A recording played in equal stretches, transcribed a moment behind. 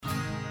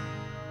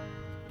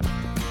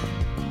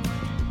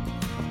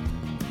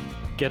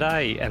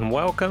G'day and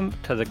welcome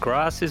to The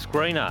Grass is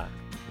Greener.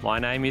 My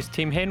name is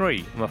Tim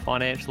Henry. I'm a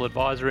financial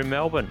advisor in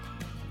Melbourne.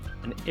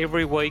 And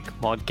every week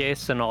my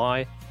guests and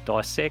I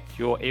dissect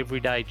your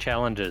everyday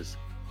challenges.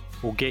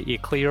 We'll get you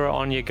clearer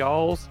on your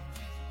goals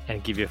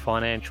and give you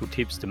financial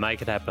tips to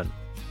make it happen.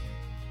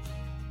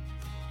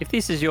 If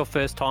this is your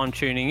first time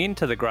tuning in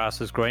to The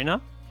Grass is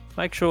Greener,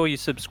 make sure you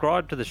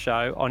subscribe to the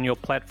show on your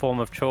platform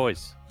of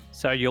choice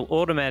so you'll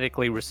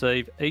automatically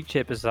receive each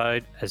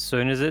episode as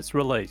soon as it's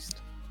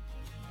released.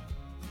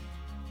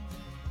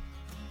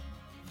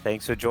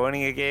 Thanks for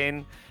joining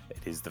again.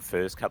 It is the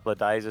first couple of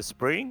days of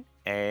spring,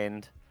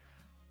 and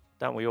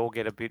don't we all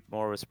get a bit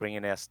more of a spring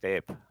in our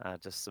step?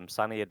 Just some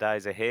sunnier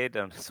days ahead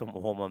and some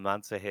warmer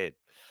months ahead.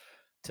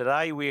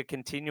 Today we are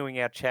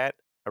continuing our chat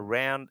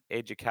around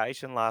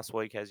education. Last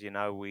week, as you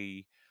know,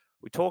 we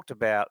talked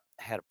about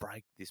how to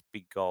break this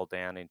big goal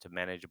down into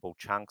manageable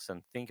chunks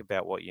and think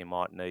about what you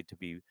might need to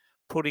be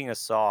putting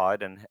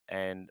aside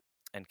and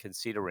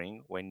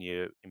considering when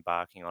you're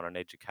embarking on an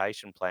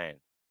education plan.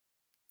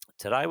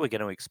 Today we're going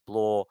to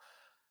explore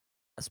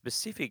a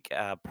specific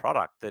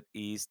product that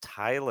is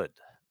tailored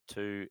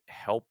to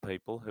help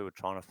people who are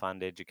trying to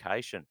fund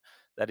education.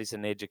 That is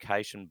an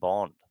education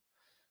bond.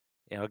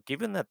 You know,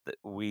 given that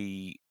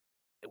we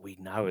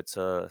know it's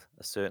a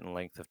certain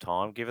length of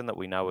time, given that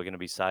we know we're going to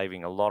be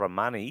saving a lot of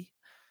money,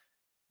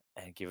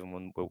 and given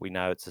when we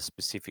know it's a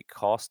specific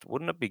cost,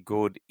 wouldn't it be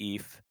good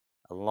if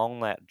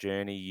along that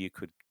journey you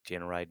could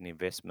generate an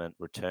investment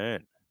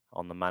return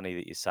on the money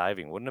that you're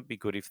saving? Wouldn't it be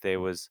good if there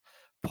was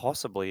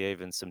possibly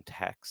even some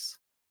tax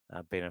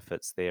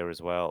benefits there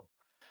as well?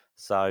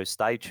 So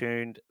stay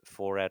tuned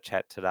for our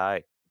chat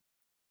today.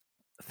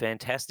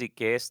 Fantastic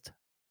guest.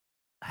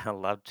 I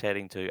love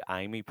chatting to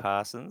Amy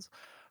Parsons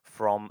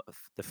from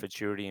the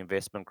Futurity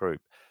Investment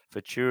Group.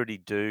 Futurity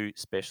do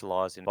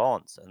specialise in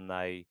bonds, and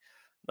they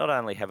not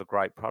only have a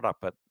great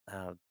product, but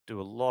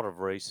do a lot of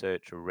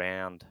research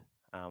around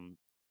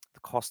the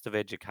cost of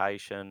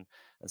education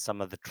and some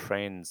of the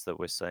trends that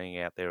we're seeing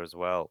out there as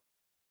well.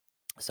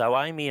 So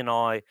Amy and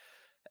I,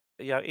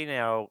 in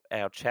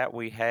our chat,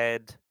 we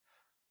had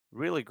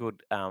really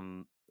good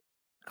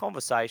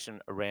conversation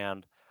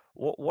around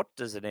what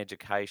does an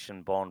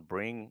education bond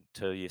bring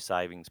to your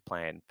savings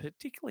plan,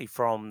 particularly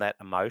from that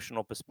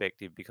emotional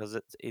perspective, because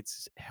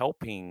it's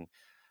helping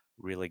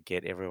really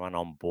get everyone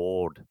on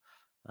board,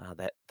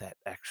 that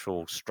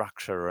actual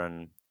structure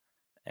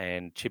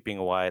and chipping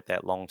away at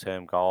that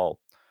long-term goal.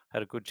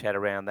 Had a good chat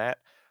around that.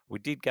 We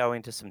did go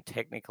into some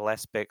technical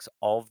aspects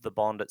of the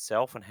bond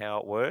itself and how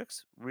it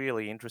works.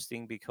 Really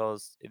interesting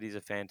because it is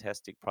a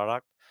fantastic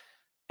product.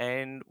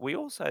 And we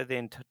also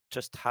then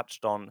just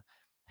touched on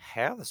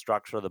how the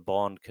structure of the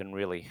bond can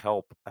really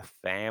help a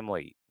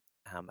family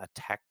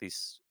attack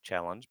this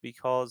challenge,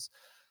 because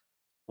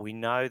we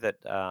know that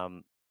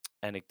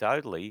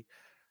anecdotally,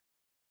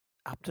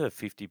 up to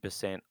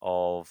 50%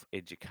 of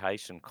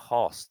education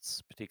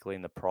costs, particularly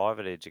in the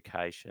private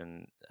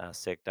education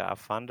sector, are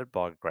funded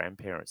by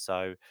grandparents.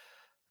 So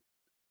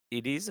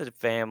it is a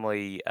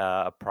family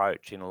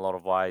approach in a lot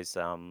of ways.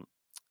 The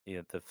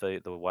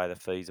way the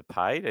fees are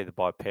paid, either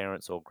by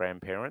parents or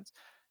grandparents,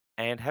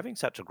 and having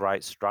such a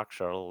great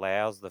structure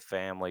allows the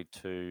family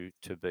to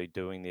be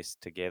doing this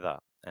together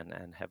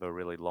and have a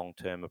really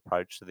long-term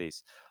approach to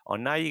this. I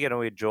know you're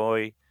going to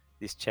enjoy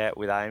this chat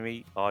with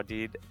Amy. I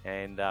did,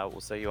 and we'll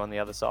see you on the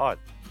other side.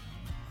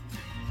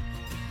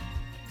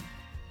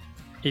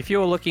 If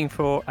you're looking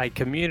for a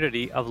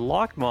community of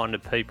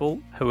like-minded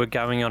people who are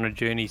going on a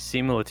journey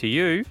similar to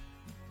you,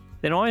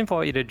 then I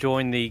invite you to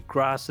join the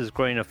Grass is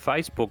Greener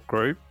Facebook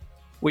group,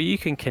 where you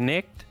can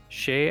connect,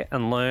 share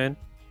and learn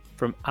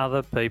from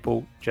other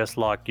people just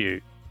like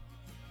you.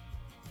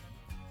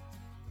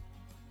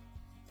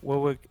 Well,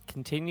 we're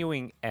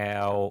continuing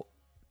our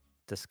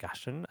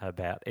discussion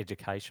about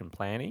education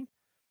planning,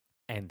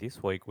 and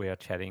this week we are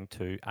chatting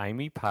to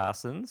Amy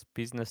Parsons,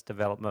 Business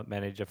Development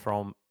Manager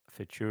from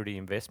Futurity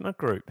Investment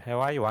Group. How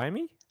are you,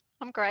 Amy?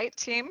 I'm great,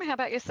 Tim. How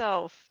about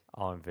yourself?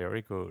 I'm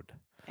very good.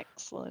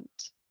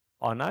 Excellent.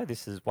 I know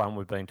this is one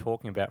we've been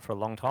talking about for a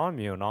long time,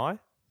 you and I.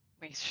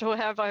 We sure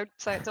have. I'd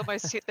say it's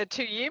almost hit the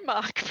 2-year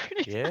mark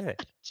pretty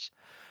much.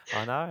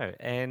 I know.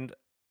 And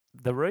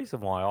the reason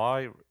why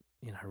I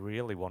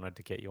really wanted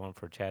to get you on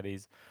for a chat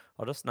is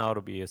I just know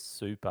it'll be a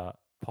super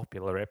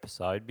popular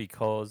episode,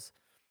 because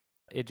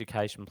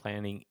education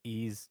planning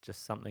is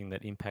just something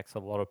that impacts a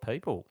lot of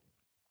people.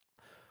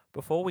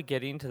 Before we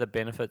get into the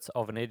benefits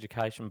of an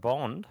education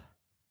bond,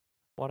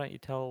 why don't you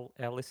tell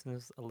our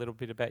listeners a little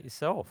bit about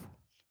yourself?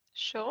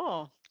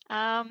 Sure.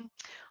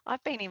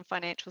 I've been in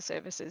financial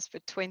services for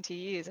 20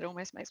 years. It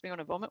almost makes me want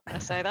to vomit when I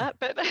say that,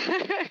 but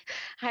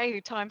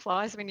hey, time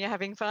flies when you're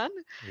having fun.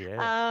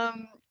 Yeah.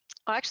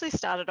 I actually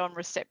started on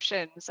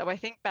reception. So I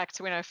think back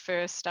to when I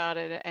first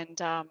started,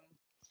 and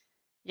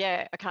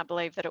I can't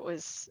believe that it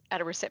was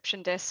at a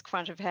reception desk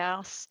front of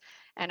house,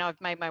 and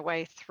I've made my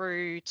way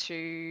through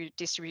to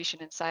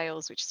distribution and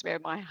sales, which is where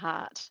my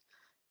heart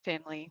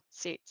family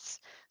sits.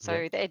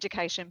 So the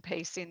education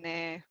piece in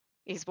there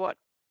is what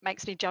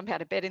makes me jump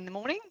out of bed in the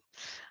morning.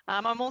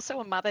 I'm also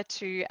a mother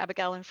to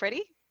Abigail and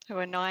Freddie, who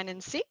are 9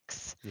 and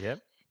 6, Yep.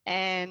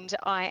 and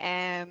I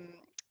am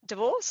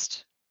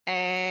divorced.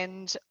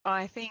 And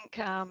I think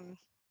the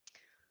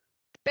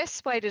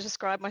best way to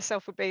describe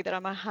myself would be that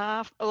I'm a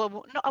half, or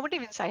no, I wouldn't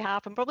even say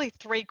half, I'm probably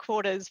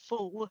 3/4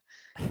 full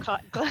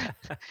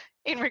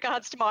in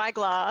regards to my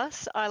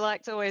glass. I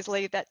like to always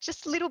leave that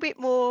just a little bit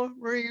more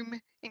room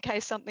in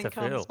case something To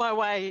comes fill. my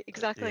way.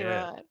 Exactly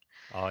Yeah. right.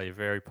 Oh, you're a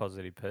very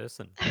positive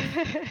person.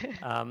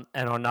 And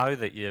I know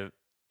that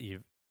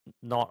you've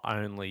not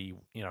only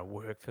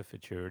work for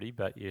Futurity,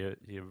 but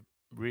you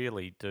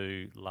really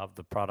do love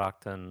the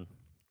product, and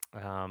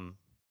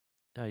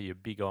you're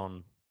big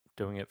on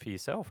doing it for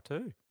yourself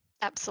too.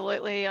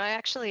 Absolutely. I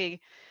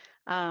actually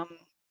um,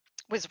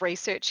 was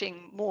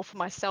researching more for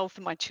myself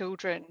and my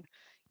children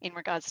in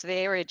regards to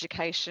their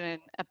education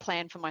and a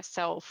plan for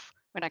myself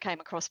when I came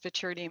across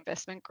Futurity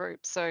Investment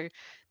Group. So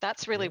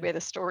that's really Yeah. where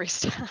the story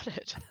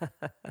started.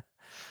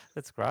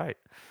 That's great.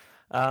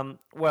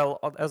 Well,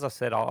 as I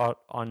said,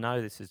 I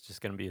know this is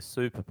just going to be a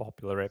super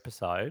popular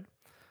episode,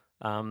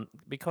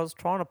 because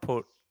trying to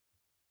put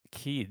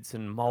kids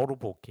and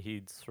multiple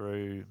kids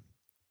through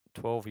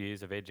 12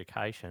 years of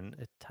education,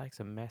 it takes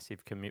a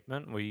massive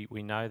commitment. We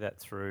know that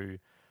through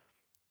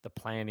the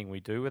planning we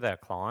do with our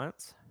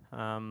clients.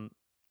 And,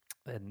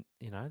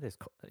 there's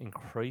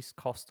increased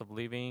cost of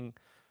living.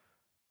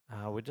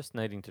 We're just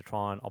needing to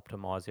try and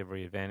optimize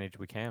every advantage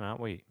we can, aren't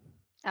we?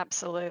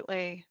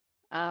 Absolutely.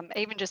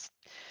 Even just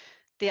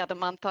the other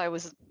month, I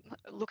was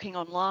looking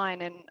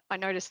online and I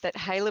noticed that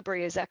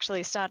Haileybury is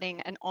actually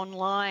starting an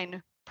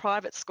online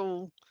private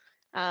school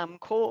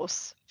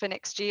course for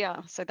next year.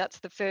 So that's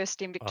the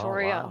first in Oh,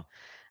 Victoria,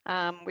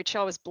 wow. which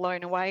I was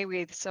blown away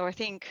with. So I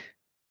think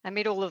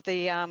amid all of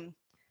the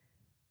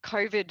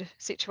COVID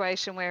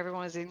situation where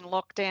everyone was in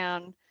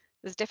lockdown,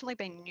 there's definitely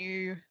been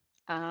new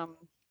um,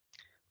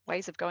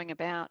 ways of going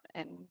about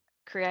and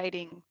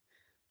creating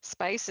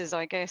spaces,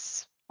 I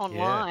guess, Yeah.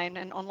 online,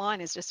 and online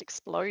is just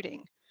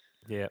exploding.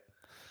 Yeah.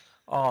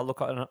 Oh,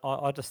 look,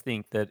 I just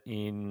think that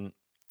in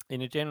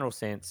a general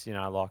sense,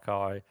 like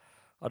I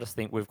just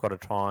think we've got to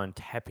try and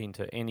tap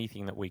into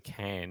anything that we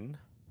can,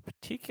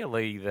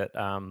 particularly that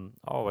I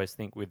always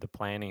think with the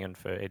planning and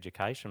for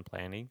education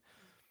planning,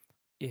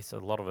 yes, a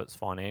lot of it's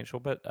financial,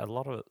 but a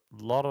lot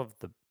of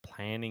the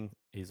planning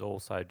is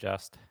also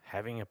just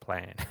having a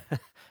plan,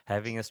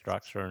 having a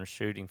structure and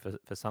shooting for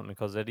something,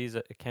 because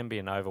it can be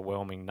an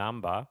overwhelming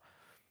number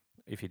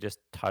if you just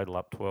total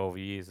up 12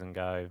 years and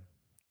go,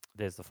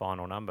 there's the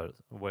final number,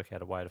 work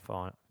out a way to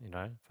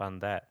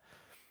fund that.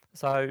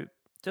 So,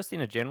 just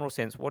in a general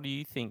sense, what do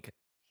you think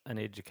an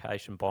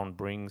education bond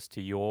brings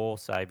to your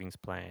savings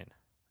plan?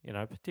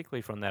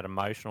 Particularly from that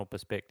emotional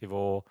perspective,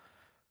 or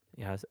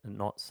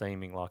not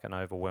seeming like an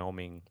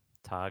overwhelming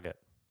target.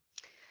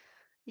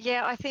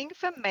 Yeah, I think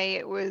for me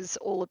it was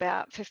all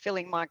about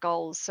fulfilling my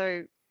goals.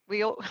 So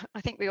we all,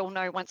 I think we all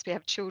know once we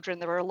have children,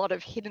 there are a lot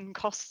of hidden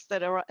costs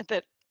that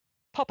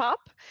pop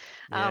up.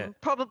 Yeah,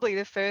 Probably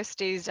the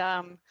first is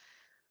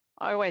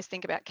I always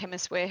think about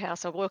Chemist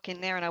Warehouse. I walk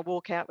in there and I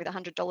walk out with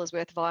 $100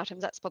 worth of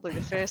items. That's probably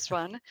the first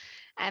one,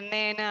 and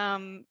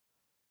then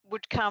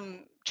would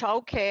come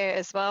childcare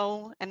as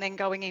well, and then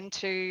going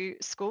into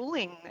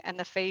schooling and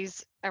the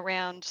fees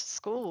around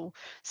school.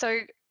 So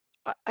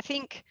I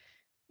think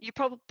you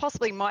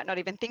possibly might not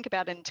even think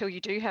about it until you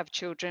do have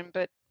children,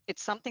 but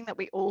it's something that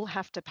we all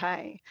have to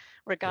pay yeah,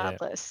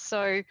 regardless.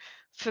 So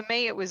for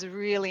me, it was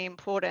really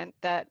important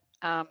that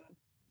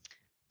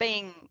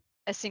being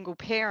a single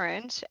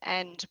parent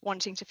and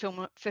wanting to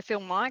fulfill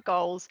my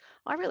goals,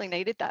 I really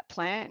needed that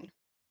plan.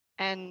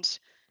 And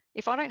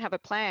if I don't have a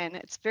plan,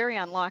 it's very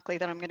unlikely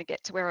that I'm going to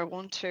get to where I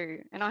want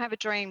to. And I have a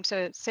dream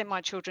to send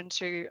my children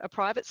to a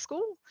private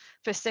school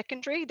for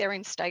secondary. They're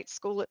in state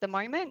school at the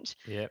moment.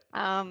 yeah,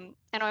 And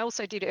I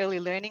also did early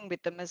learning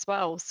with them as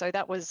well. So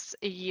that was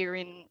a year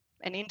in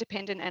an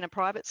independent and a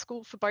private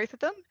school for both of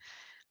them,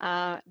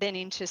 then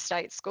into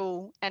state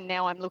school. And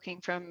now I'm looking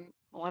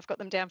well, I've got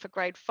them down for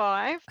grade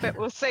 5, but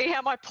we'll see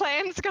how my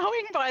plan's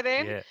going by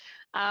then. yeah.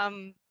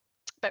 Um,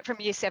 but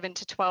from year 7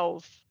 to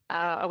 12,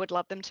 I would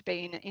love them to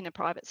be in a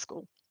private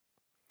school.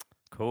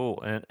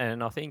 Cool.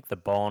 And I think the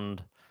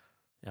bond,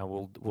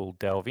 we'll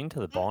delve into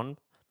the Mm, bond.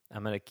 I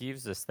mean, it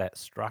gives us that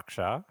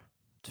structure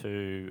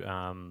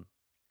to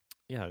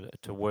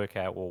to work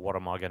out, well, what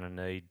am I going to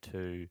need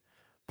to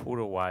put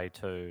away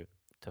to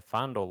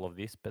fund all of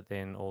this, but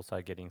then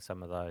also getting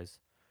some of those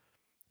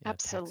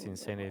tax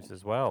incentives absolutely.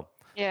 as well.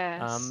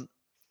 Yes. Um,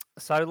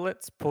 So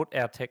let's put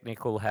our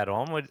technical hat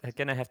on. We're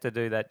going to have to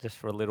do that just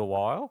for a little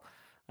while,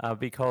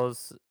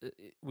 because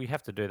we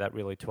have to do that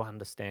really to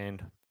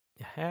understand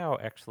how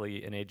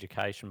actually an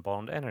education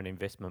bond and an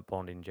investment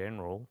bond in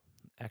general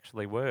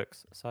actually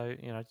works. So,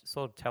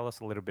 sort of tell us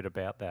a little bit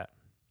about that.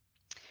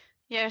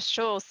 Yeah,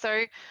 sure.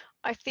 So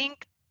I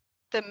think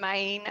the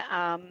main,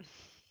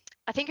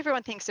 I think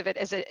everyone thinks of it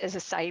as a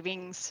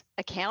savings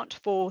account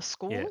for Yeah,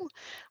 school.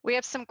 We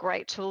have some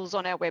great tools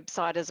on our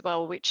website as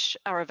well, which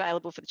are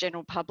available for the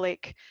general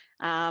public,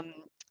 um,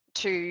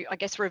 to, I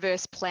guess,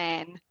 reverse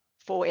plan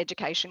for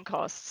education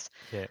costs.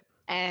 Yeah.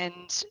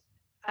 And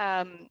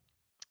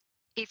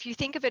if you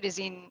think of it as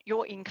in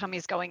your income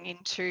is going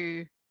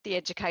into the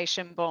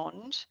education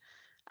bond,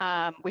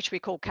 which we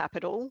call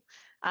capital,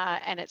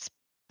 and it's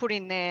put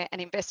in there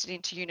and invested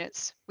into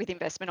units with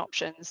investment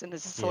options, and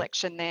there's a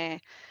selection there,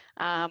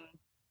 and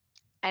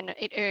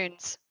it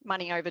earns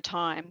money over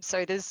time.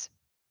 So there's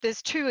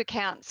two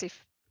accounts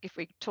if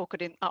we talk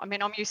it in. I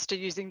mean, I'm used to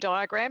using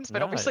diagrams,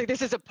 but obviously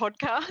this is a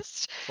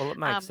podcast. Well, it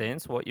makes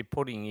sense. What you're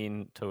putting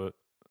into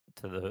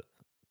to the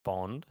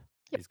bond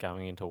is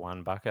going into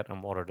one bucket,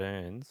 and what it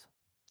earns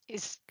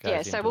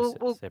goes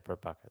into a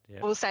separate bucket.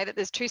 We'll say that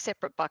there's two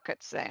separate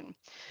buckets then.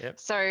 Yep.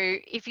 So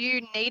if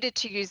you needed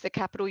to use the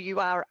capital,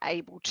 you are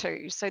able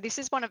to. So this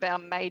is one of our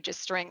major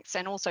strengths,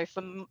 and also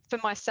for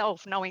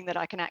myself, knowing that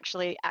I can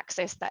actually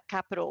access that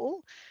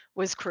capital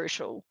was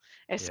crucial,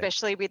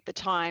 especially with the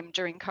time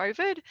during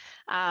COVID.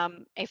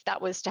 If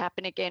that was to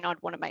happen again,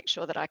 I'd want to make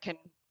sure that I can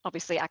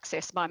obviously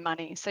access my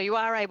money. So you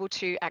are able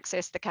to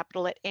access the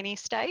capital at any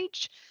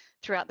stage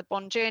throughout the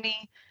bond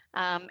journey,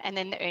 and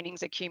then the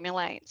earnings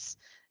accumulates.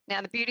 Now,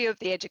 the beauty of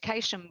the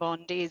education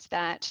bond is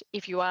that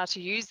if you are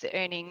to use the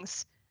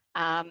earnings,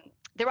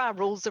 there are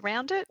rules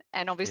around it.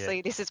 And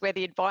obviously, this is where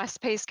the advice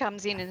piece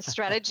comes in, and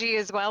strategy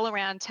as well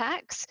around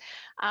tax.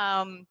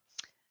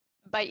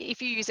 But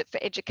if you use it for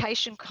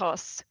education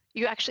costs,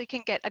 you actually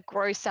can get a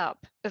gross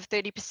up of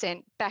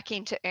 30% back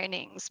into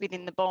earnings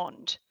within the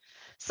bond.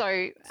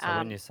 So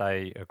when you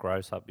say a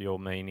gross up, you're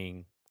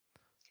meaning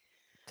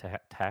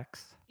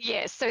tax?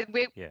 Yes, so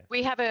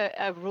we have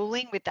a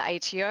ruling with the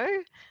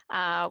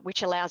ATO,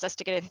 which allows us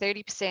to get a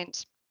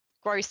 30%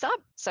 gross up.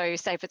 So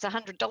say if it's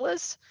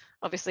 $100,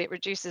 obviously it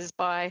reduces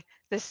by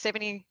the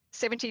 $70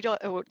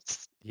 or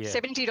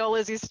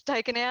 $70 is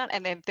taken out,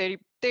 and then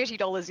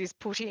 $30 is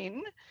put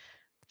in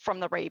from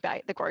the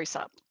rebate, the gross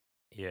up.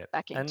 Yeah,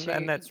 back into,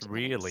 and that's into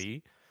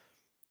really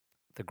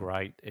the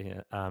great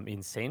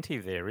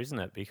incentive there, isn't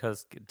it?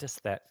 Because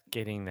just that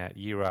getting that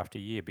year after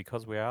year,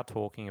 because we are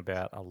talking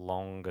about a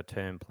longer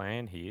term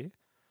plan here,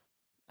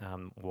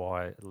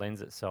 why it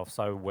lends itself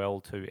so well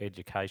to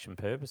education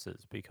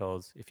purposes.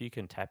 Because if you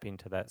can tap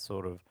into that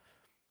sort of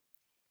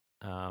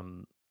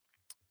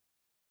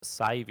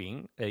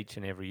saving each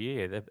and every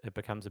year, it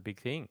becomes a big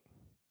thing.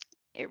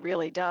 It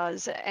really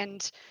does.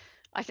 And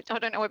I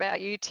don't know about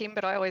you, Tim,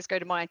 but I always go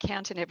to my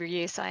accountant every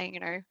year saying,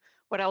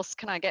 what else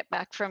can I get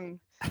back from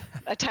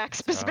a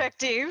tax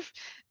perspective?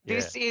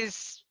 Right.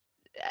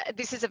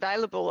 This is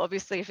available,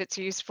 obviously, if it's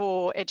used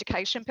for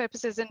education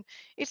purposes. And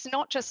it's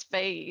not just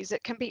fees.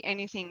 It can be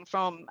anything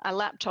from a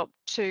laptop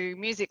to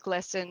music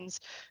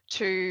lessons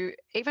to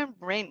even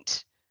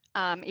rent,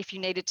 if you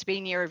needed to be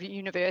near a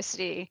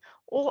university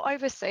or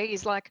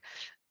overseas. Like,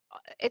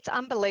 it's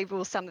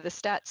unbelievable, some of the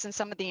stats and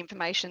some of the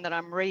information that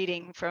I'm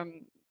reading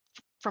from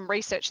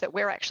research that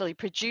we're actually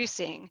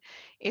producing,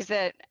 is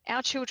that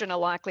our children are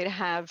likely to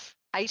have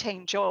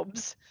 18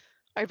 jobs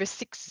over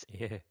 6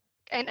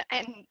 and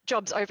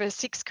jobs over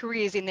 6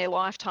 careers in their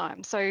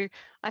lifetime. So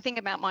I think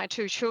about my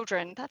 2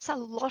 children, that's a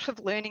lot of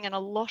learning and a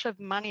lot of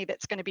money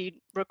that's going to be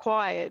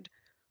required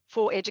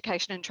for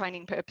education and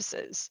training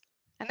purposes.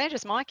 And they're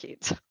just my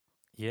kids.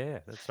 Yeah,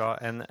 that's right.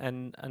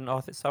 And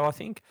I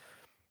think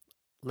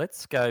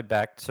let's go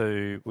back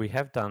to, we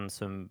have done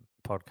some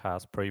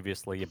podcasts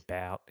previously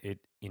about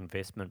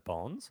investment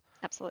bonds.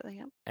 Absolutely,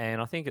 yeah.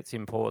 And I think it's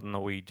important that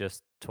we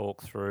just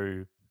talk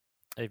through,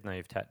 even though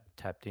you've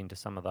tapped into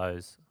some of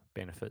those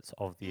benefits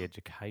of the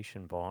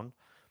education bond.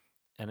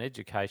 An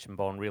education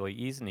bond really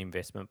is an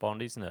investment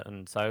bond, isn't it?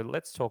 And so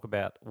let's talk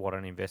about what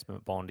an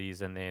investment bond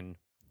is, and then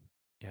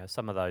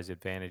some of those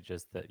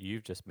advantages that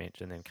you've just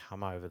mentioned then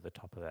come over the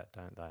top of that,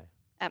 don't they?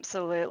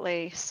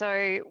 Absolutely.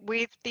 So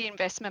with the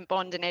investment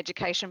bond and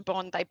education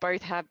bond, they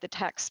both have the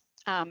tax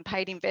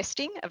paid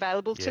investing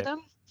available to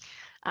them.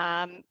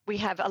 We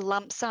have a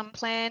lump sum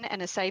plan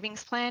and a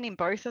savings plan in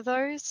both of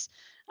those,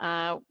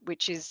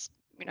 which is,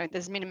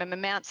 there's minimum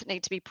amounts that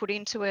need to be put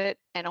into it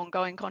and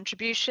ongoing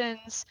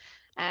contributions.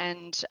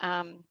 And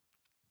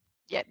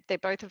they're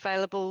both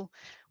available.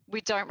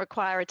 We don't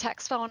require a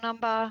tax file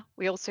number.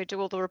 We also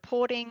do all the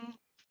reporting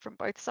from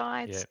both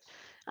sides.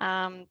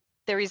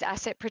 There is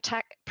asset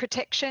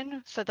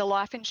protection for the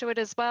life insured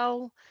as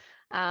well.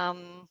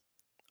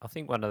 I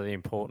think one of the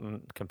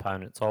important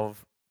components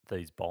of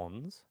these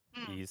bonds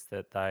is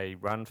that they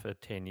run for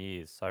 10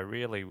 years. So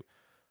really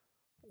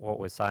what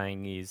we're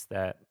saying is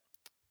that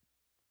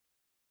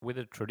with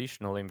a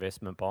traditional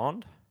investment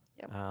bond,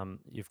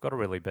 you've got to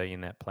really be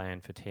in that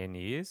plan for 10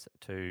 years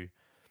to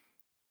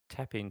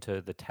tap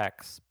into the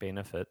tax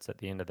benefits at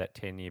the end of that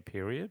 10-year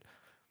period.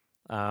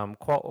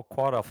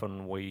 Quite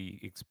often we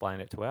explain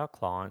it to our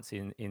clients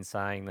in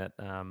saying that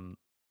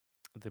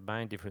the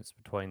main difference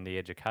between the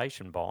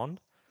education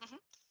bond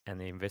and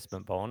the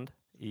investment bond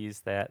is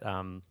that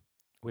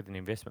with an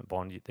investment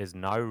bond, there's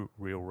no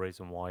real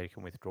reason why you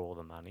can withdraw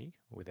the money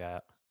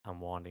without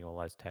unwinding all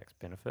those tax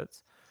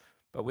benefits.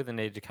 But with an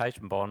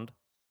education bond,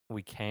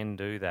 we can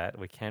do that.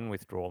 We can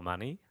withdraw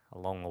money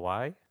along the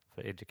way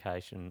for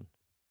education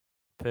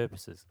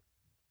purposes.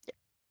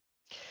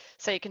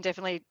 So you can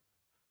definitely,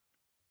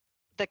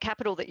 the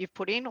capital that you've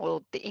put in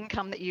or the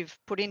income that you've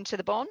put into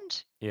the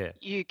bond, Yeah.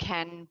 you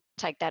can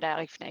take that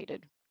out if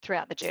needed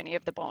throughout the journey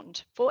of the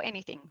bond for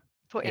anything,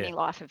 for any Yeah.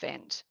 life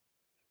event.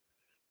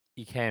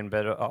 You can,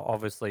 but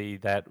obviously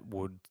that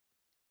would,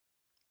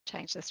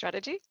 Change the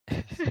strategy.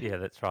 yeah,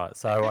 that's right.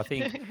 So I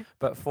think,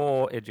 but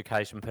for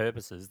education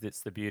purposes,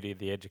 that's the beauty of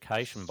the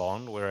education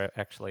bond. We're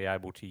actually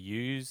able to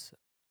use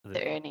The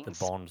the earnings.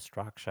 bond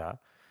structure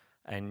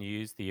and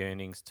use the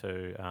earnings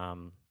to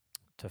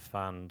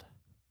fund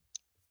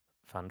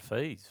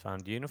fees,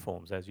 fund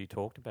uniforms, as you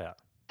talked about.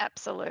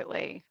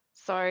 Absolutely.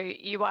 So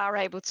you are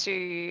able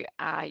to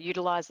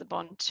utilise the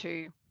bond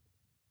to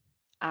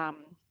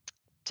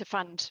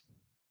fund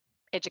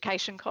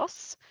education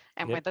costs,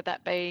 and Yep. whether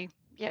that be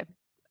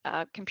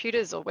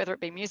computers or whether it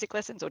be music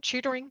lessons or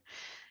tutoring,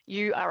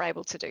 you are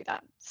able to do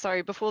that.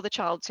 So before the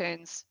child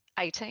turns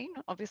 18,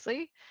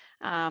 obviously,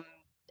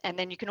 and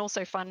then you can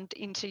also fund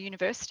into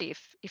university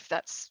if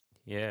that's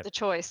Yeah. the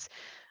choice.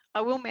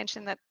 I will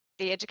mention that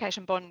the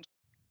education bond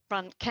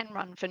can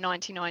run for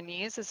 99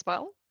 years as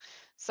well.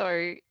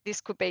 So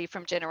this could be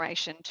from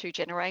generation to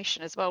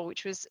generation as well,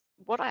 which was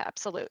what I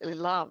absolutely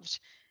loved.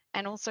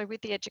 And also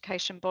with the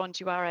education bond,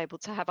 you are able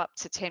to have up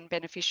to 10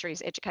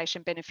 beneficiaries,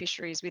 education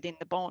beneficiaries within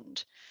the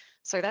bond.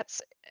 So that's,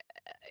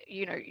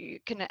 you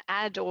can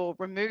add or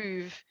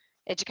remove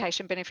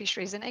education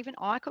beneficiaries, and even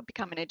I could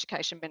become an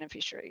education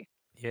beneficiary.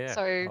 Yeah.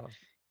 So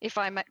if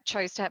I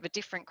chose to have a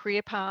different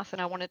career path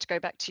and I wanted to go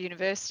back to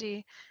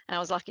university, and I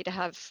was lucky to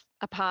have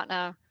a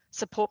partner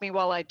support me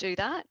while I do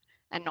that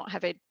and not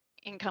have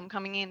income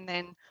coming in,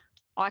 then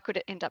I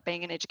could end up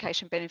being an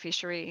education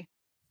beneficiary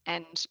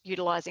and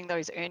utilising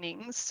those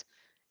earnings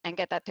and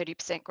get that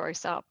 30%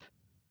 gross up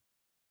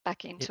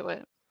back into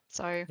it.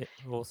 So yeah,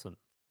 awesome.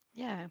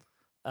 yeah.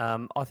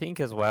 I think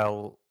as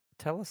well,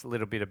 tell us a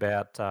little bit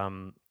about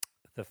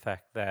the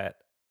fact that,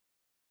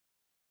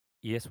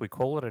 yes, we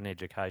call it an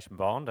education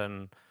bond,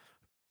 and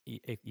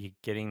you're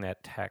getting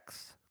that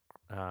tax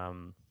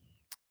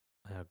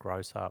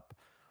gross up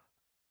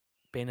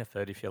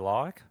benefit, if you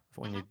like,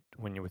 when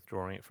you're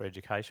withdrawing it for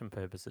education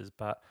purposes.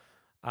 But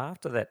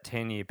after that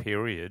 10-year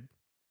period,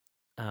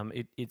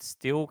 it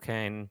still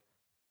can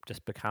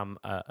just become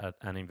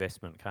an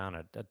investment, can't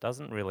it? It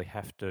doesn't really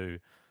have to.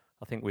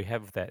 I think we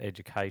have that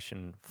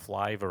education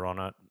flavour on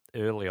it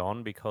early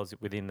on, because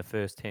within the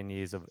first 10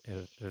 years of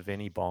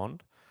any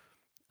bond,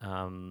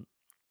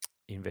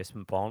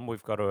 investment bond,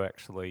 we've got to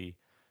actually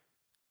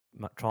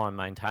try and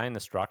maintain the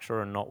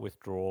structure and not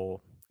withdraw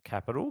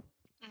capital.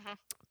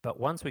 But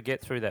once we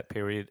get through that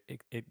period,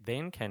 it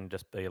then can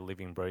just be a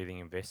living, breathing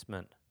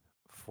investment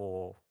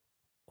for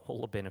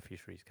all the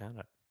beneficiaries, can't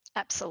it?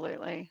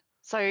 Absolutely.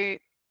 So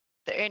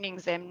the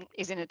earnings then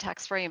is in a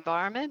tax-free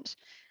environment,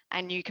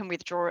 and you can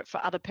withdraw it for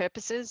other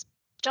purposes,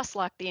 just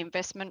like the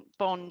investment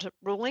bond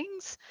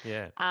rulings.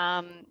 Yeah.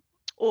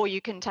 Or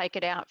you can take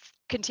it out,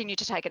 continue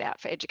to take it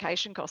out for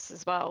education costs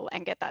as well,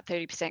 and get that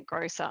 30%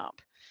 gross up.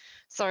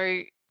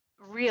 So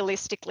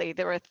realistically,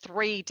 there are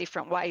 3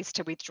 different ways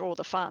to withdraw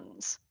the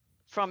funds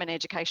from an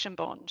education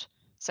bond.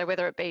 So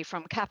whether it be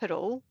from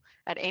capital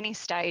at any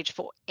stage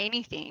for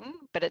anything,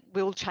 but it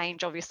will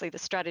change obviously the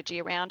strategy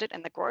around it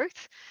and the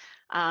growth,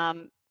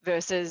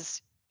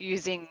 versus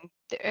using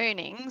the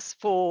earnings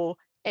for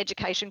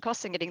education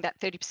costs and getting that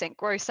 30%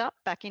 gross up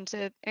back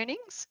into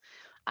earnings,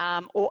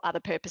 or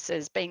other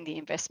purposes being the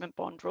investment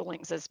bond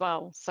rulings as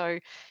well. So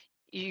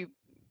you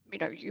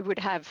would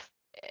have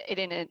it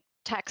in a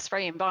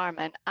tax-free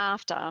environment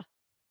after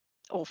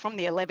or from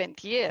the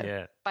 11th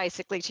year,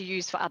 basically, to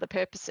use for other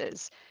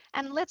purposes.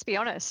 And let's be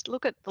honest,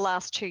 look at the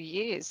last 2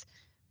 years.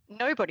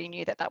 Nobody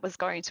knew that was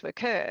going to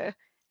occur.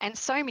 And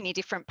so many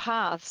different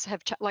paths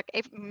have,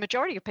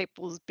 majority of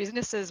people's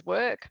businesses,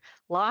 work,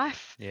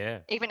 life,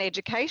 even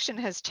education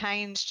has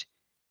changed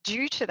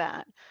due to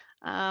that.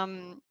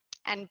 And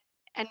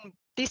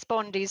this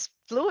bond is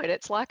fluid.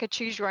 It's like a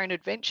choose your own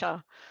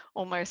adventure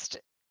almost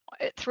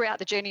throughout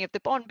the journey of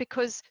the bond,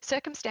 because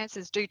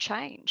circumstances do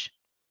change.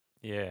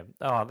 Yeah.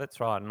 Oh, that's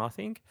right. And I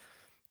think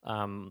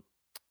I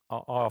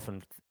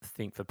often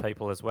think for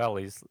people as well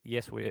is,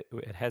 yes,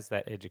 it has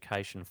that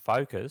education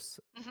focus,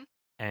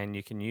 and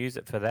you can use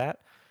it for that.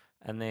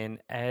 And then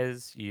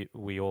as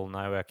we all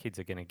know, our kids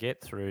are going to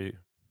get through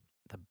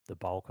the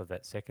bulk of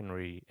that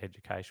secondary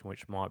education,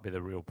 which might be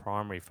the real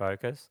primary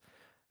focus.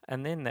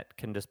 And then that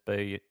can just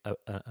be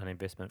an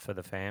investment for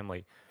the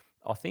family.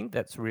 I think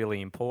that's really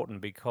important,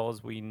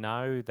 because we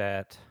know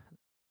that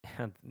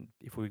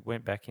if we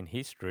went back in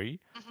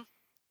history,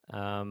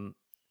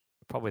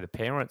 probably the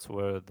parents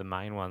were the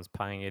main ones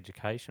paying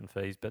education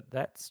fees, but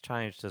that's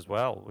changed as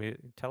well.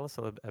 Tell us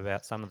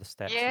about some of the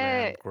stats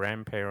around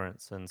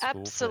grandparents and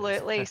school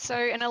Absolutely. fees. So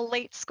an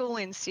elite school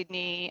in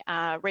Sydney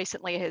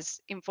recently has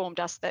informed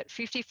us that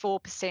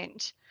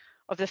 54%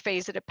 of the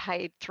fees that are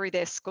paid through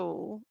their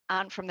school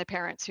aren't from the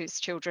parents whose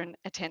children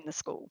attend the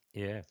school.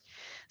 Yeah.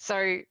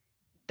 So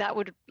that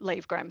would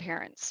leave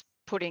grandparents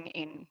putting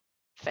in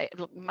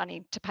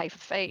money to pay for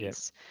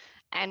fees.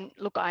 And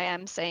look, I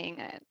am seeing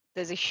it.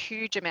 There's a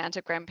huge amount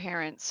of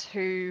grandparents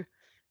who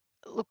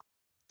look,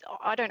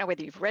 I don't know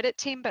whether you've read it,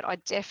 Tim, but I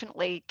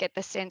definitely get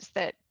the sense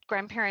that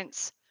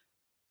grandparents,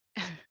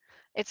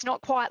 it's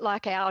not quite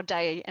like our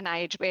day and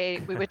age where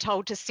we were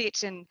told to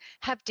sit and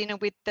have dinner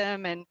with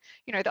them. And,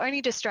 the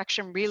only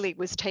distraction really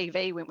was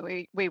TV when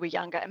we were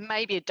younger, and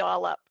maybe a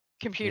dial-up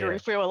computer Yeah.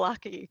 if we were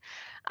lucky.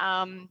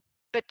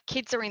 But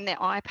kids are in their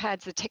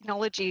iPads, the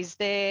technology's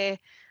there.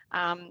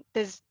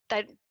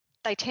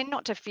 They tend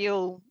not to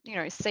feel,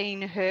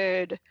 seen,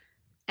 heard,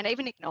 and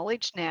even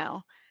acknowledged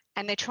now.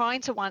 And they're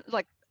trying to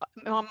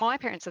my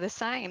parents are the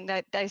same.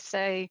 They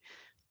say,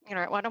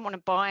 I don't want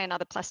to buy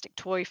another plastic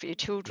toy for your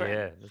children.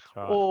 Yeah, that's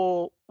right.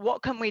 Or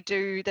what can we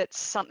do that's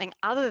something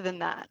other than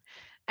that?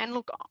 And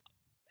look,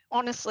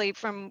 honestly,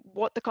 from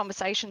what the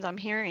conversations I'm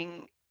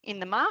hearing in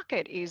the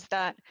market is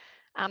that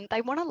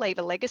they want to leave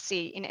a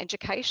legacy in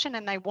education,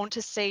 and they want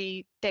to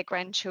see their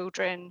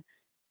grandchildren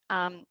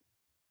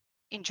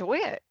enjoy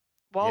it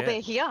while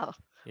they're here,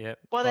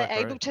 while they're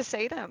able to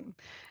see them.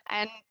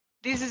 And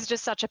this is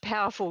just such a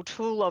powerful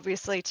tool,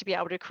 obviously, to be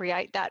able to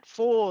create that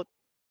for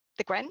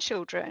the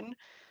grandchildren.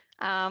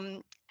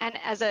 And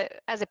as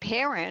a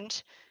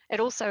parent, it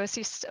also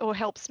assists or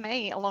helps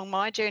me along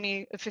my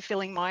journey of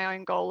fulfilling my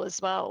own goal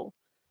as well.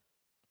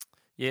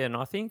 Yeah, and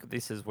I think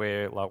this is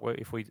where,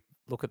 if we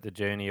look at the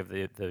journey of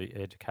the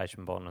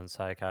education bond and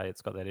say, okay,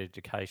 it's got that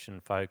education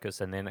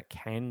focus, and then it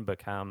can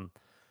become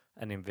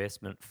an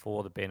investment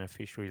for the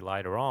beneficiary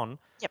later on.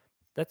 Yep.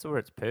 That's where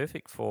it's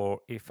perfect for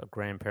if a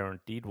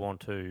grandparent did want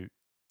to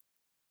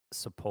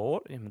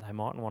support, and they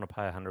mightn't want to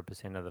pay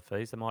 100% of the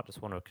fees. They might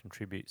just want to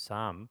contribute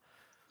some.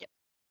 Yep.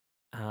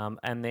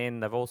 And then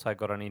they've also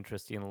got an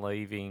interest in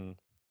leaving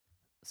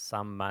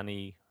some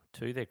money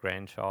to their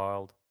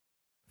grandchild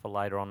for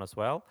later on as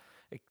well.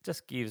 It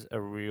just gives a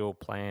real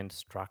planned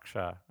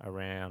structure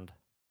around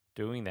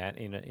doing that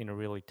in a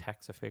really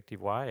tax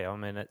effective way. I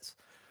mean, that's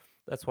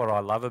what I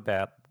love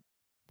about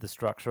the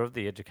structure of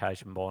the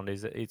education bond,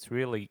 is it's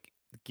really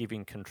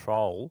giving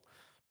control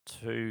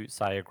to,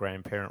 say, a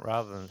grandparent,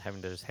 rather than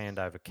having to just hand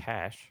over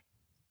cash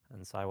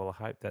and say, well,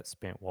 I hope that's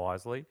spent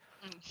wisely.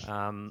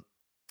 That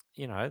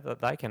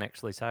they can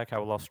actually say, okay,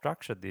 well, I've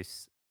structured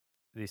this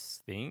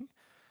thing.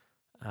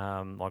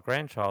 My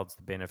grandchild's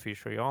the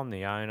beneficiary, I'm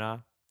the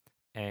owner,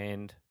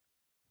 and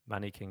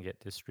money can get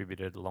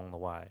distributed along the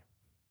way.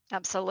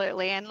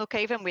 Absolutely. And look,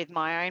 even with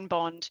my own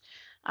bond,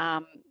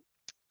 I'm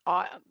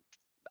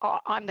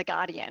the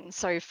guardian.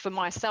 So for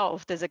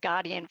myself, there's a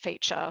guardian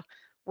feature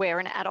where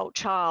an adult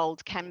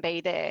child can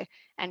be there,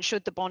 and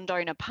should the bond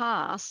owner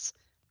pass,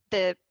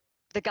 the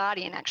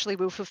guardian actually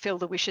will fulfill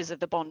the wishes of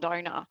the bond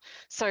owner.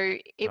 So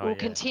it will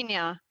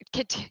continue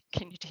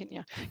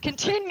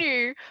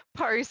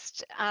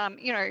post,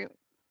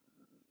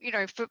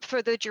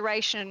 for the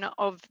duration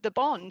of the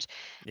bond.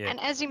 Yeah. And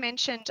as you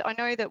mentioned, I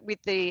know that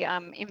with the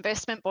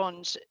investment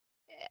bond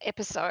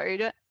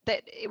episode,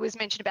 that it was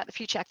mentioned about the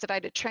future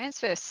activated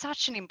transfer,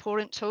 such an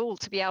important tool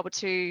to be able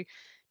to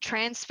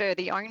transfer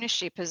the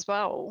ownership as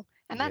well.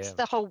 And that's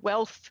the whole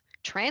wealth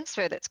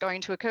transfer that's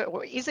going to occur,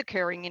 or is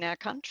occurring in our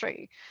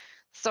country.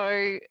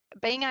 So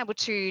being able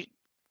to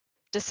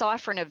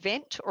decipher an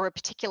event or a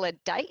particular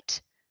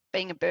date,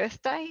 being a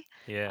birthday,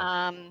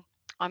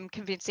 I'm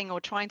convincing,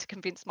 or trying to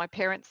convince, my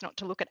parents not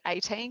to look at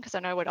 18, because I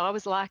know what I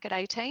was like at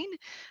 18,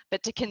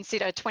 but to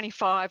consider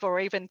 25 or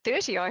even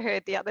 30, I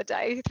heard the other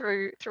day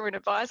through an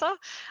advisor,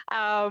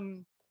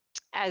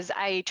 as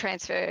a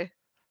transfer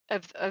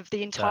of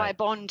the entire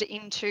bond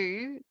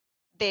into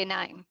their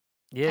name.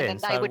 Yeah, and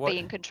then they would be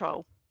in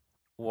control.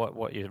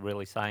 What you're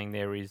really saying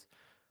there is,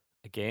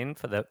 again,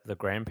 for the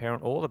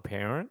grandparent or the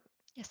parent,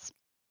 yes,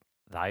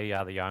 they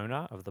are the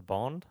owner of the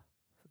bond.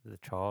 The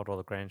child or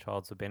the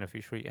grandchild's the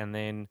beneficiary, and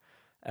then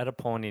at a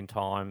point in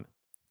time,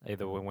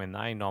 either when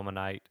they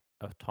nominate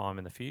a time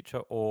in the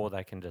future, or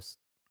they can just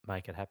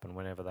make it happen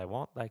whenever they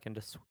want, they can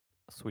just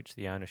switch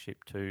the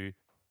ownership to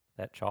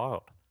that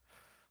child,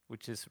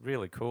 which is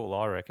really cool,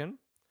 I reckon.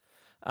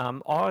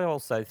 I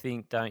also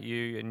think, don't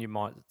you, and you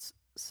might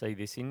see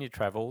this in your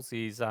travels,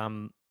 is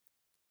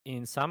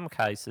in some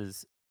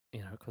cases,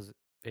 because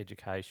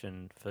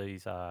education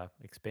fees are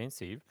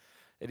expensive,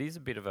 it is a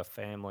bit of a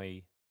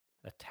family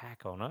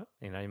attack on it.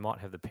 You might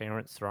have the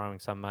parents throwing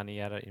some money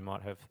at it. You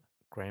might have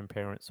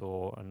grandparents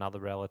or another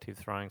relative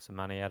throwing some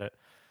money at it.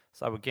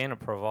 So again, it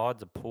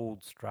provides a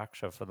pooled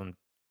structure for them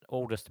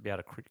all just to be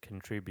able to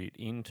contribute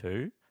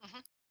into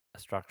a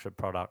structured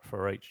product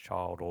for each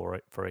child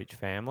or for each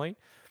family.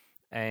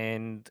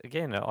 And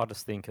again, I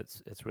just think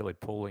it's really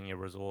pooling your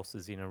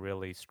resources in a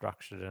really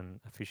structured and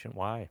efficient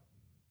way.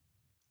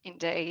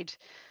 Indeed.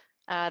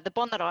 The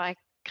bond that I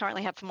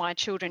currently have for my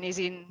children is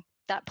in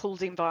that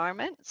pooled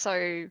environment.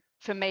 So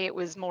for me, it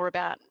was more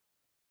about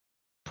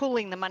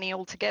pooling the money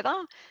all together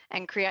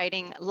and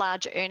creating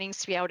large earnings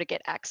to be able to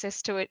get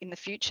access to it in the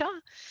future.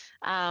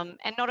 And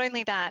not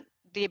only that,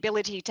 the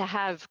ability to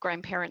have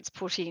grandparents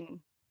put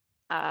in,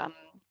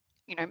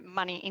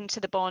 money into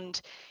the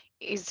bond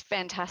is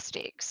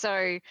fantastic.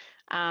 So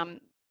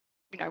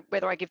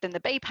whether I give them the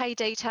BPay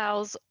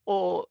details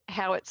or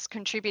how it's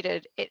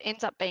contributed, it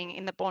ends up being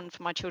in the bond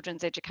for my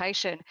children's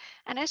education.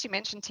 And as you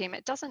mentioned, Tim,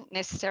 it doesn't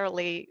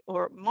necessarily,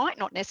 or it might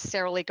not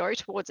necessarily go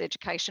towards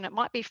education. It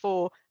might be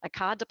for a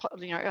car,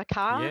 a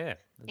car Yeah, in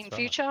that's right.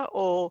 future,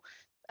 or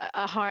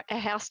a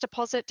house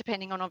deposit,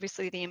 depending on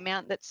obviously the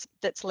amount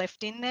that's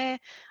left in there.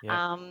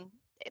 Yep.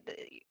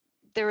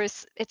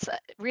 It's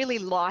really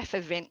life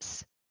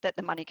events that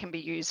the money can be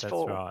used That's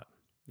for. right.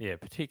 Yeah,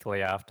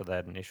 particularly after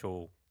that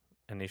initial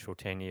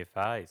 10-year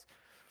phase.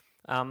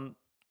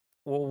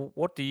 Well,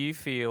 what do you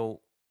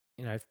feel,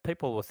 if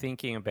people were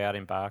thinking about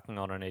embarking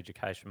on an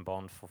education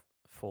bond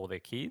for their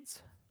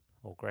kids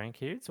or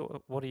grandkids,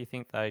 what do you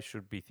think they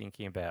should be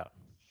thinking about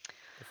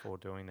before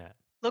doing that?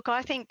 Look,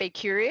 I think be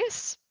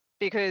curious,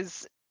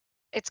 because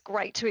it's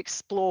great to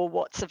explore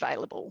what's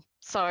available.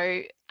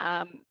 So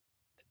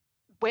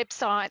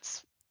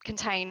websites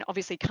contain,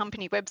 obviously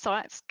company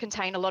websites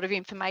contain a lot of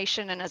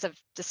information, and as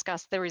I've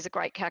discussed, there is a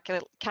great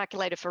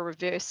calculator for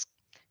reverse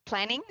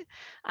planning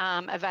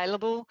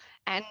available.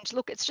 And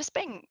look, it's just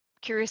being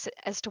curious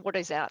as to what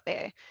is out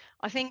there.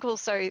 I think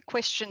also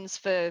questions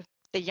for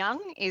the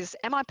young is,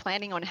 am I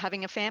planning on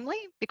having a family?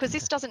 Because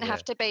this doesn't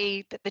have to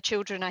be that the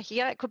children are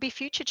here, it could be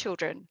future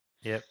children.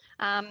 Yep.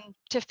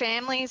 To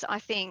families, I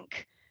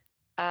think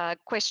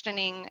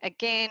questioning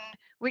again,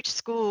 which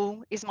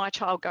school is my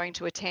child going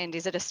to attend?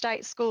 Is it a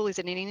state school? Is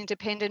it an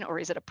independent, or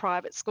is it a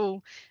private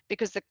school?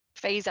 Because the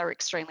fees are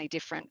extremely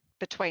different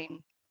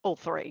between all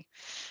three.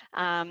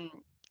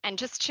 And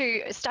just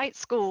to a state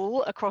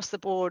school across the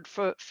board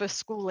for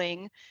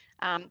schooling,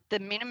 the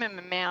minimum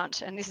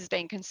amount, and this has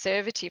been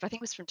conservative, I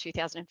think it was from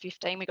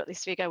 2015, we got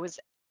this figure, was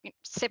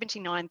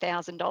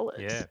 $79,000.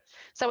 Yeah.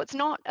 So it's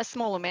not a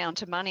small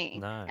amount of money.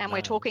 No, and we're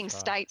no, talking that's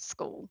right. state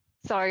school.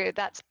 So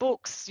that's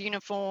books,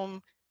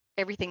 uniform,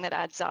 everything that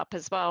adds up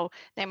as well.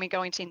 Then we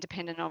go into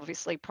independent,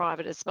 obviously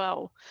private as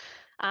well.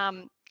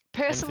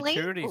 Personally,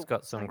 and Futurity's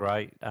got some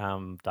great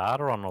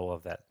data on all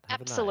of that,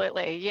 haven't they?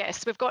 Absolutely,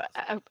 yes. We've got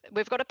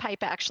a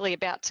paper actually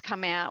about to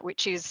come out,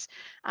 which is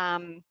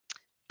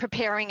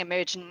preparing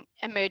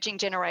emerging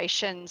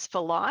generations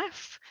for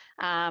life,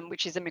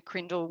 which is a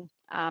McCrindle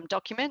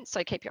document.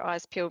 So keep your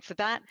eyes peeled for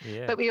that.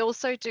 Yeah. But we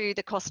also do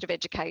the cost of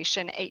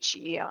education each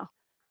year.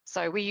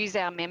 So we use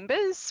our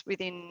members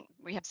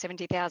we have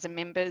 70,000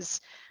 members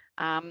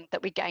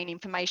that we gain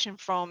information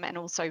from, and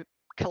also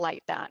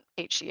collate that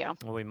each year.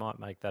 Well, we might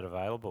make that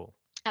available.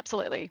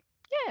 Absolutely,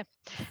 yeah.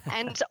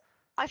 And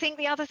I think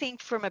the other thing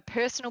from a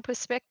personal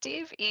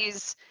perspective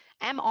is,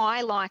 am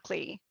I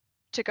likely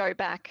to go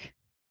back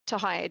to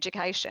higher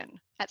education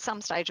at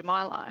some stage of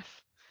my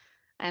life?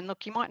 And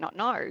look, you might not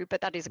know,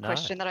 but that is a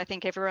question that I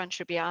think everyone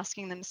should be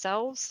asking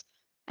themselves.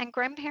 And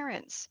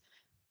grandparents,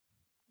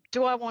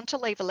 do I want to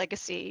leave a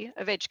legacy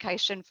of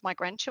education for my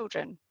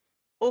grandchildren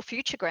or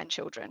future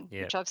grandchildren,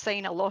 which I've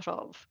seen a lot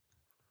of?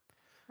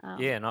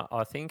 Yeah, and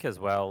I think as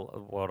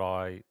well, what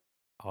I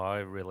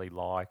really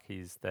like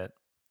is that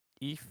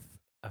if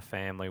a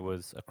family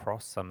was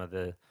across some of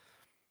the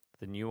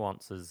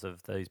nuances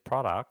of these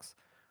products,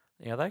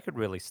 they could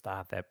really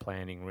start that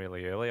planning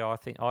really early. I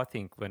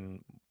think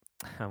when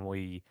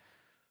we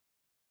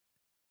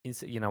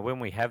when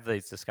we have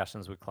these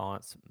discussions with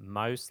clients,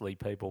 mostly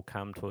people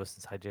come to us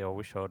and say, gee, I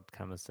wish I'd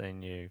come and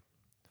seen you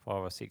 5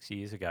 or 6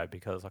 years ago,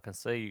 because I can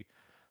see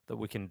that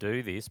we can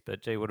do this,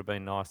 but gee, it would have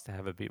been nice to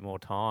have a bit more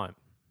time.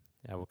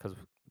 Because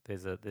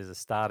there's a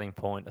starting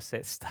point, a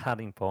set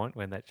starting point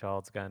when that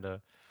child's going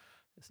to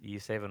year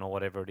 7 or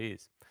whatever it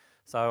is.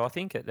 So I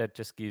think that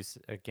just gives,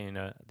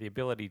 again, the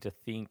ability to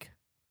think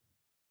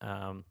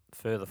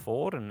further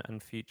forward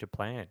and future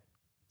plan.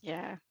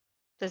 Yeah.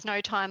 There's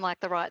no time like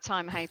the right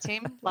time, hey,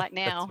 Tim, like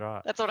now. That's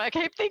right. That's what I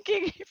keep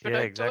thinking. If we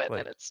don't exactly. do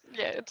it,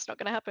 then it's not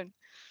going to happen.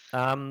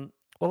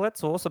 Well,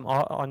 that's awesome.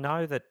 I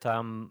know that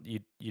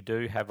you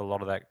do have a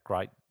lot of that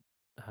great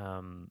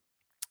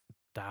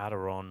data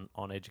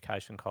on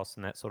education costs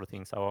and that sort of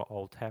thing. So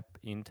I'll tap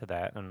into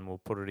that, and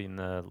we'll put it in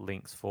the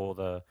links for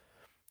the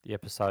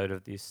episode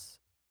of this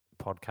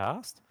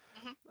podcast.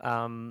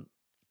 Mm-hmm.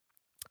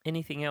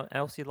 Anything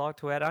else you'd like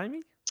to add,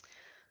 Amy?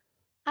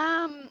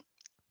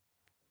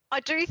 I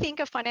do think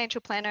a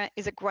financial planner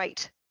is a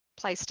great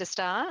place to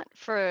start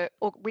or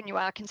when you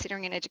are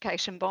considering an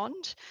education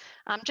bond.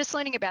 Just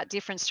learning about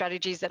different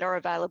strategies that are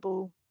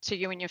available to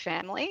you and your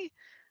family.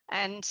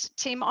 And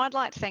Tim, I'd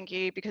like to thank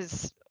you,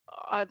 because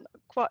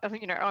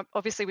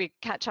obviously we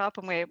catch up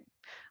and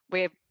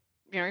we're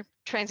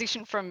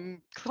transition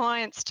from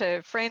clients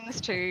to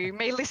friends to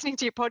me listening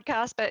to your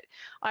podcast, but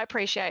I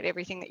appreciate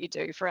everything that you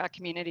do for our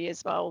community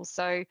as well.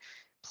 So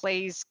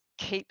please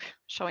keep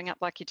showing up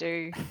like you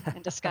do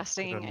and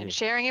discussing and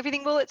sharing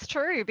everything. Well, it's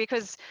true,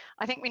 because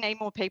I think we need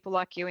more people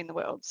like you in the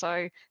world.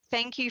 So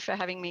thank you for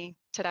having me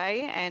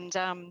today. And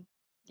I'm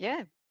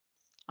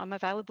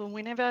available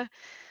whenever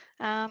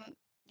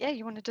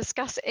you want to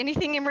discuss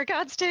anything in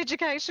regards to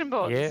education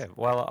bonds. Yeah,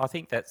 well, I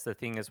think that's the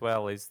thing as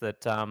well, is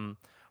that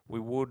we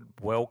would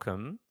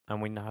welcome,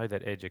 and we know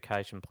that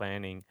education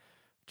planning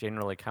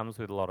generally comes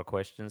with a lot of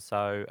questions.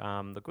 So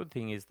the good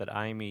thing is that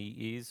Amy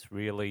is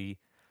really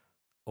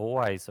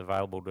always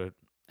available to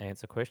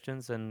answer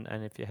questions, and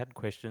if you had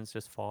questions,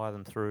 just fire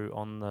them through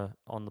on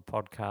the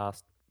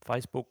podcast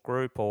Facebook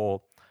group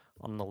or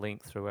on the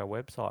link through our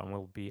website, and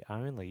we'll be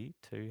only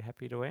too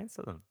happy to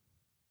answer them.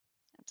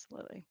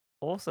 Absolutely.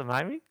 Awesome,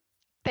 Amy.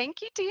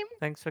 Thank you, Tim.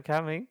 Thanks for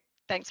coming.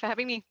 Thanks for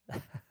having me.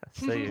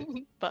 See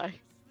you. Bye.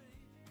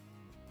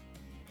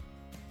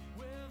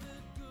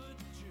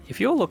 If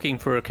you're looking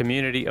for a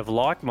community of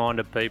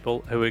like-minded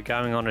people who are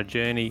going on a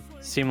journey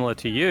similar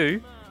to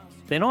you,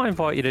 then I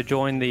invite you to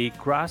join the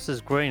Grass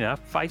is Greener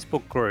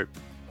Facebook group,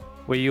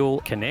 where you'll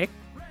connect,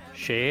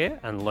 share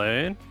and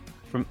learn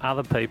from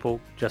other people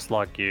just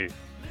like you.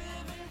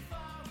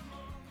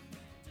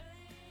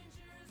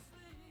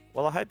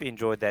 Well, I hope you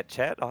enjoyed that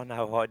chat. I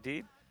know I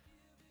did.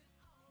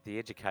 The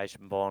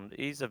education bond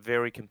is a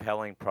very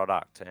compelling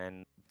product,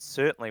 and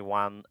certainly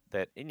one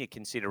that in your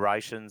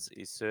considerations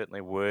is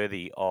certainly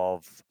worthy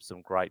of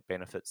some great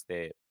benefits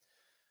there.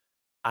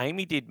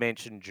 Amy did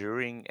mention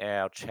during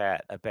our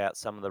chat about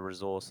some of the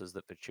resources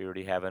that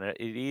Futurity have, and it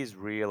is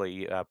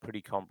really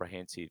pretty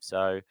comprehensive.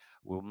 So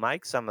we'll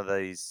make some of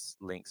these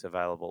links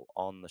available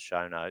on the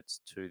show notes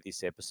to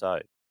this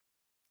episode.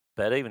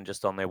 But even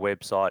just on their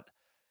website,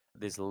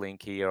 there's a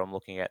link here I'm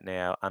looking at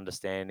now,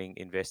 Understanding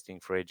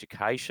Investing for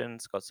Education.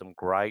 It's got some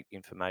great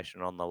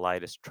information on the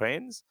latest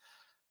trends,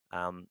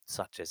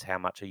 such as how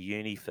much are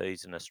uni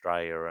fees in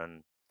Australia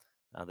and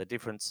the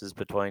differences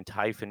between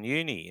TAFE and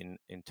uni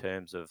in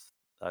terms of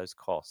those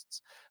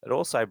costs. It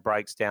also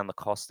breaks down the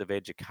cost of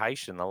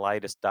education, the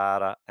latest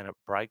data, and it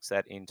breaks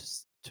that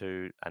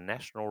into a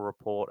national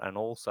report and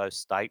also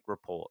state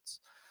reports.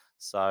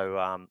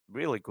 So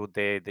really good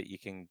there that you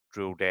can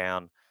drill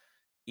down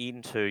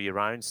into your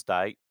own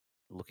state,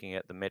 looking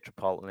at the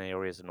metropolitan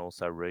areas and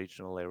also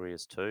regional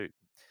areas too.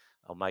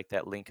 I'll make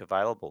that link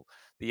available.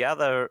 The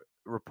other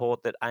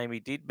report that Amy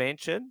did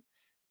mention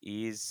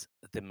is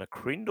the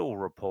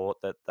McCrindle report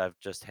that they've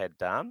just had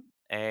done.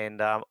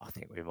 And I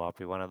think we might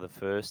be one of the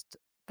first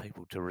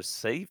people to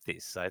receive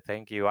this. So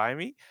thank you,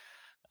 Amy.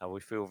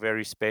 We feel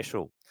very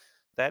special.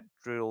 That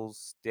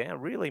drills down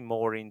really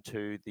more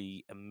into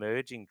the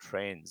emerging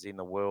trends in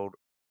the world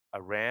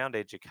around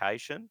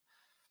education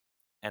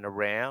and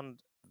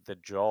around the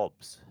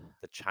jobs,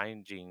 the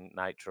changing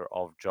nature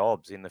of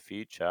jobs in the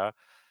future,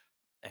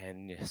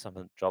 and some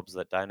of the jobs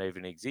that don't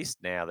even exist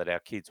now that our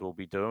kids will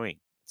be doing.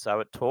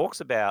 So it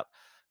talks about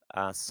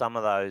some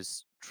of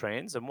those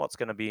trends and what's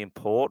going to be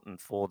important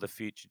for the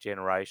future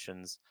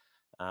generations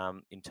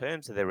in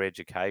terms of their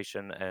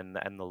education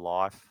and the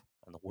life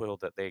and the world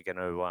that they're going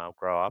to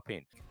grow up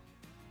in.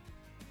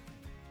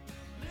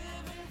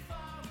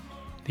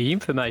 The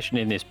information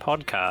in this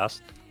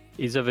podcast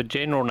is of a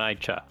general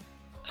nature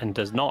and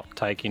does not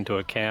take into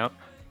account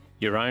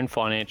your own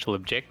financial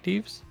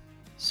objectives,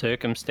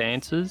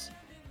 circumstances,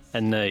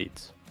 and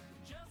needs.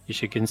 You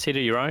should consider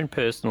your own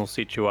personal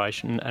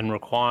situation and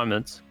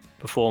requirements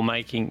before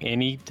making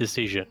any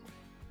decision.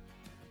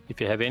 If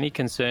you have any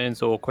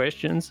concerns or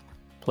questions,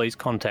 please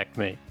contact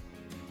me.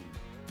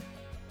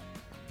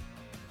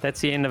 That's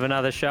the end of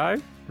another show.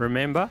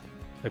 Remember,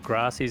 the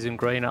grass isn't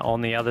greener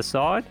on the other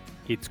side.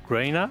 It's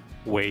greener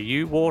where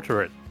you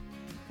water it.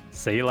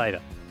 See you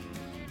later.